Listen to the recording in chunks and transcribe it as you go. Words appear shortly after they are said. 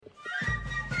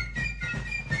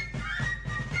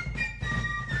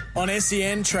On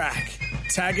SEN Track,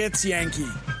 Taggart's Yankee.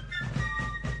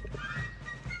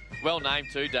 Well named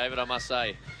too, David, I must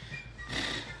say.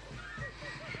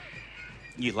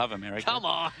 You love America. Come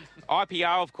on.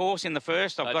 IPO, of course, in the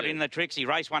first. I've I got do. in the Trixie,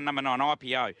 race 1, number 9,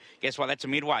 IPO. Guess what? That's a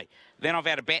midway. Then I've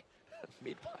had a bet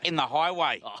in the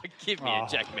highway. Oh, give me a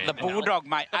Jack Man. The Bulldog,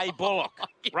 mate. A Bullock.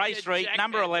 Give me Race a 3, Jack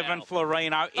number Man 11, now.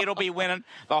 Florino. It'll be winning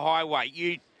the highway.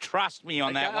 You trust me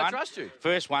on Okay, that I one. trust you.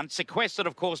 First one. Sequestered,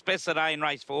 of course, best today in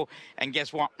race 4. And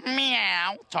guess what?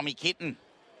 Meow. Tommy Kitten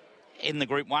in the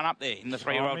Group 1 up there in the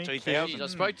 3-year-old Tommy 2000. Jeez, I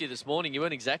spoke to you this morning. You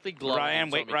weren't exactly glowing. Graham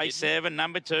on Wick, Tommy race Kitten. 7,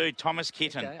 number 2, Thomas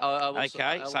Kitten. Okay, I will-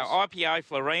 so I IPO,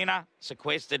 Florina,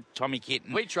 Sequestered, Tommy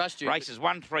Kitten. We trust you. Races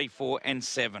 1, 3, 4 and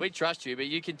 7. We trust you, but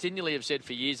you continually have said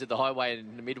for years that the highway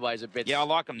and the midways are bets Yeah, I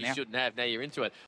like 'em you now. shouldn't have. Now you're into it.